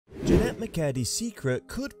Jennette McCurdy's secret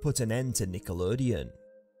could put an end to Nickelodeon.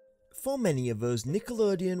 For many of us,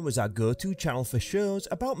 Nickelodeon was our go-to channel for shows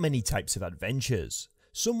about many types of adventures.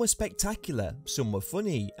 Some were spectacular, some were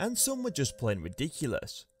funny, and some were just plain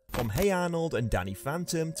ridiculous. From Hey Arnold and Danny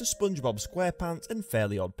Phantom to SpongeBob SquarePants and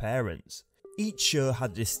Fairly Odd Parents. Each show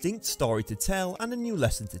had a distinct story to tell and a new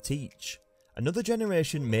lesson to teach. Another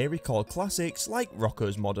generation may recall classics like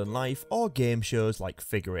Rocko's Modern Life or game shows like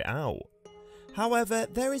Figure It Out. However,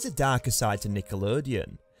 there is a darker side to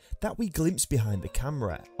Nickelodeon that we glimpse behind the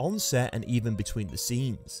camera, on set and even between the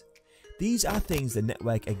scenes. These are things the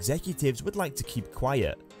network executives would like to keep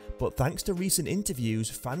quiet, but thanks to recent interviews,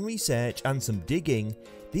 fan research and some digging,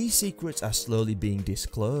 these secrets are slowly being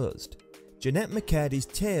disclosed. Jennette McCurdy's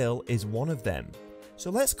tale is one of them.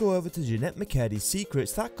 So let's go over to Jennette McCurdy's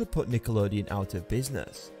secrets that could put Nickelodeon out of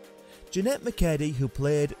business. Jennette McCurdy, who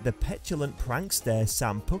played the petulant prankster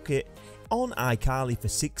Sam Puckett on iCarly for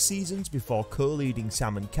 6 seasons before co-leading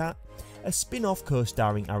Sam and Cat, a spin-off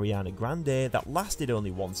co-starring Ariana Grande that lasted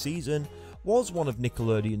only 1 season, was one of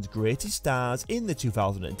Nickelodeon's greatest stars in the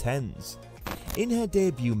 2010s. In her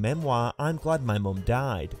debut memoir, I'm Glad My Mum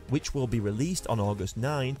Died, which will be released on August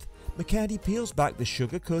 9th, McCurdy peels back the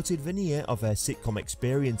sugar-coated veneer of her sitcom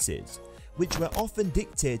experiences, which were often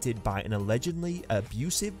dictated by an allegedly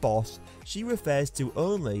abusive boss she refers to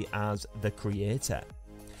only as the creator.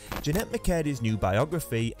 Jennette McCurdy's new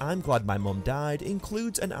biography, I'm Glad My Mum Died,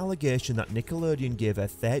 includes an allegation that Nickelodeon gave her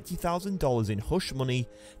 $30,000 in hush money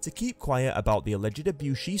to keep quiet about the alleged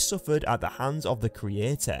abuse she suffered at the hands of the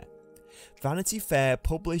creator. Vanity Fair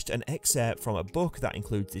published an excerpt from a book that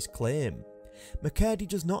includes this claim. McCurdy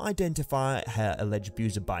does not identify her alleged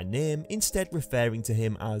abuser by name, instead referring to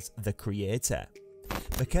him as the creator.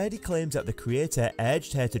 McCurdy claims that the creator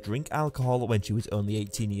urged her to drink alcohol when she was only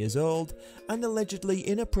 18 years old and allegedly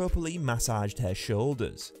inappropriately massaged her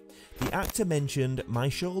shoulders. The actor mentioned, "My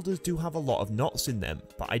shoulders do have a lot of knots in them,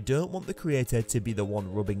 but I don't want the creator to be the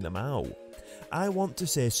one rubbing them out. I want to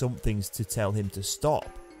say some things to tell him to stop,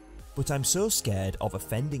 but I'm so scared of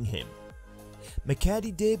offending him."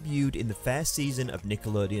 McCurdy debuted in the first season of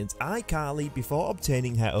Nickelodeon's iCarly before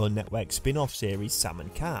obtaining her own network spin-off series Sam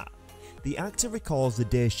and Cat. The actor recalls the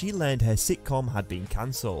day she learned her sitcom had been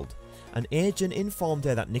cancelled. An agent informed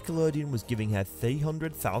her that Nickelodeon was giving her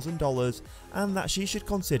 $300,000 and that she should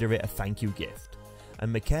consider it a thank you gift.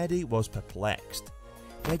 And McCurdy was perplexed.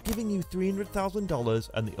 They're giving you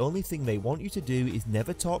 $300,000 and the only thing they want you to do is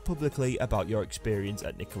never talk publicly about your experience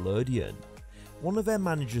at Nickelodeon. One of her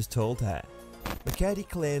managers told her. McCurdy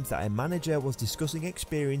claims that her manager was discussing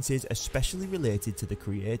experiences especially related to the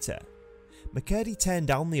creator. McCurdy turned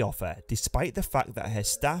down the offer despite the fact that her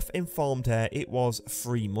staff informed her it was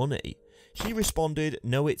free money. She responded,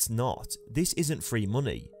 "No, it's not. This isn't free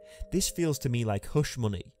money. This feels to me like hush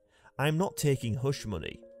money. I'm not taking hush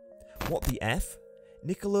money." What the F?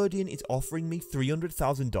 Nickelodeon is offering me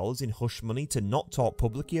 $300,000 in hush money to not talk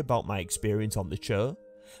publicly about my experience on the show?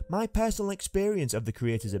 My personal experience of the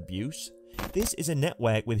creator's abuse? This is a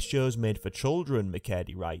network with shows made for children,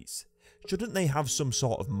 McCurdy writes. Shouldn't they have some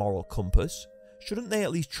sort of moral compass? Shouldn't they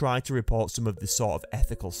at least try to report some of this sort of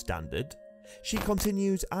ethical standard? She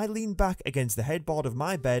continues, "I lean back against the headboard of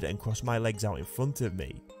my bed and cross my legs out in front of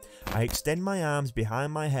me. I extend my arms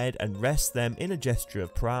behind my head and rest them in a gesture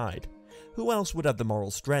of pride. Who else would have the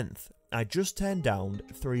moral strength? I just turned down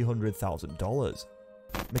 $300,000.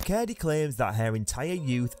 McCurdy claims that her entire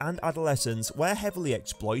youth and adolescence were heavily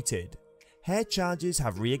exploited. Her charges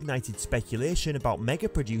have reignited speculation about mega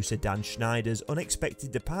producer Dan Schneider's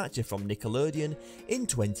unexpected departure from Nickelodeon in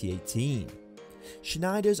 2018.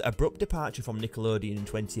 Schneider's abrupt departure from Nickelodeon in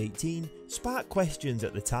 2018 sparked questions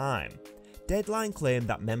at the time. Deadline claimed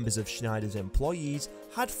that members of Schneider's employees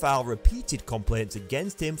had filed repeated complaints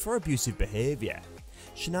against him for abusive behaviour.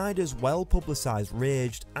 Schneider's well-publicised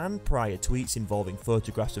rage and prior tweets involving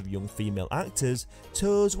photographs of young female actors'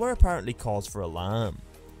 toes were apparently cause for alarm.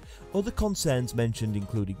 Other concerns mentioned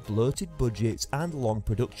included bloated budgets and long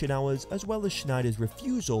production hours, as well as Schneider's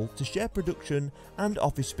refusal to share production and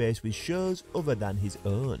office space with shows other than his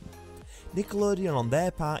own. Nickelodeon on their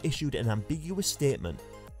part issued an ambiguous statement.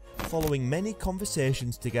 Following many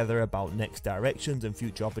conversations together about next directions and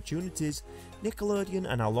future opportunities, Nickelodeon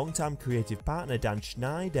and our longtime creative partner Dan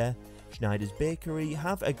Schneider, Schneider's Bakery,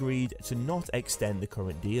 have agreed to not extend the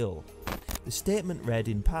current deal. The statement read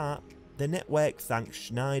in part, "The network thanks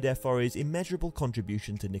Schneider for his immeasurable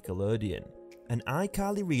contribution to Nickelodeon." An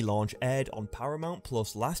iCarly relaunch aired on Paramount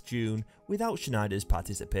Plus last June without Schneider's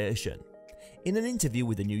participation. In an interview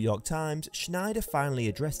with the New York Times, Schneider finally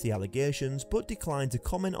addressed the allegations but declined to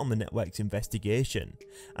comment on the network's investigation,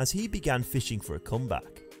 as he began fishing for a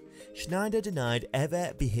comeback. Schneider denied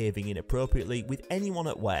ever behaving inappropriately with anyone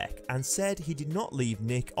at work and said he did not leave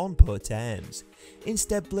Nick on poor terms,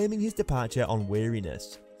 instead blaming his departure on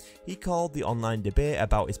weariness. He called the online debate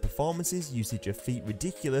about his performance's usage of feet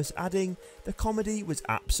ridiculous, adding, "The comedy was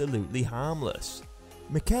absolutely harmless."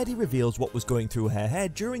 McCurdy reveals what was going through her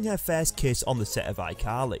head during her first kiss on the set of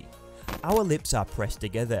iCarly. "Our lips are pressed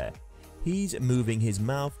together. He's moving his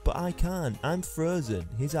mouth, but I can't. I'm frozen.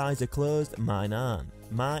 His eyes are closed, mine aren't.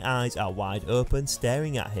 My eyes are wide open,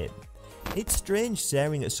 staring at him. It's strange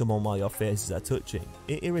staring at someone while your faces are touching.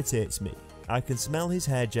 It irritates me. I can smell his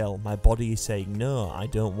hair gel. My body is saying, no, I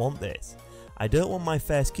don't want this. I don't want my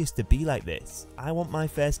first kiss to be like this. I want my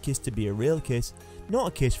first kiss to be a real kiss, not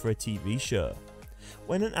a kiss for a TV show."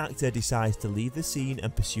 When an actor decides to leave the scene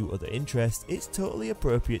and pursue other interests, it's totally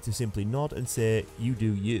appropriate to simply nod and say, "You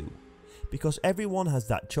do you." Because everyone has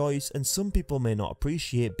that choice and some people may not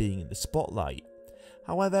appreciate being in the spotlight.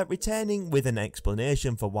 However, returning with an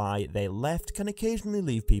explanation for why they left can occasionally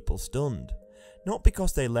leave people stunned. Not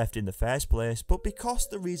because they left in the first place, but because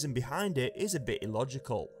the reason behind it is a bit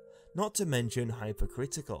illogical, not to mention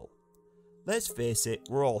hypocritical. Let's face it,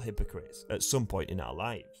 we're all hypocrites at some point in our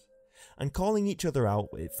lives. And calling each other out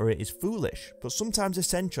for it is foolish, but sometimes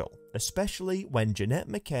essential, especially when Jennette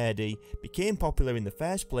McCurdy became popular in the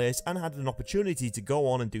first place and had an opportunity to go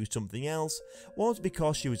on and do something else was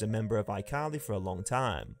because she was a member of iCarly for a long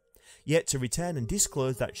time. Yet to return and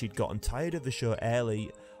disclose that she'd gotten tired of the show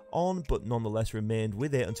early on but nonetheless remained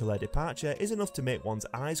with it until her departure is enough to make one's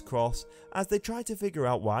eyes cross as they try to figure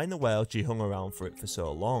out why in the world she hung around for it for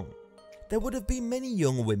so long. There would have been many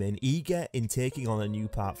young women eager in taking on a new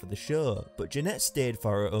part for the show, but Jennette stayed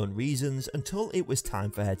for her own reasons until it was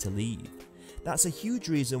time for her to leave. That's a huge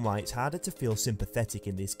reason why it's harder to feel sympathetic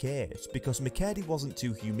in this case, because McCurdy wasn't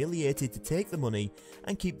too humiliated to take the money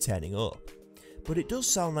and keep turning up. But it does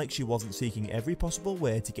sound like she wasn't seeking every possible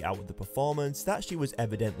way to get out of the performance that she was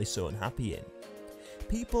evidently so unhappy in.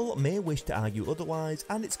 People may wish to argue otherwise,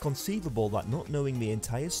 and it's conceivable that not knowing the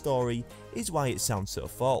entire story is why it sounds so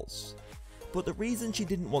false. But the reason she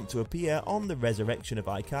didn't want to appear on the resurrection of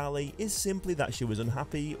iCarly is simply that she was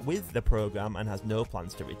unhappy with the program and has no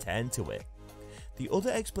plans to return to it. The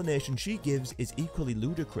other explanation she gives is equally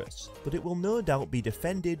ludicrous, but it will no doubt be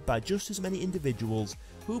defended by just as many individuals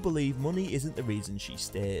who believe money isn't the reason she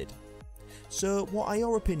stayed. So what are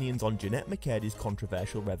your opinions on Jennette McCurdy's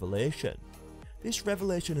controversial revelation? This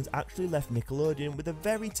revelation has actually left Nickelodeon with a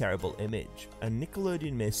very terrible image, and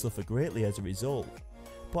Nickelodeon may suffer greatly as a result.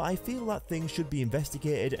 But I feel that things should be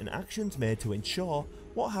investigated and actions made to ensure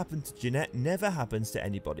what happened to Jennette never happens to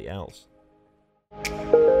anybody else.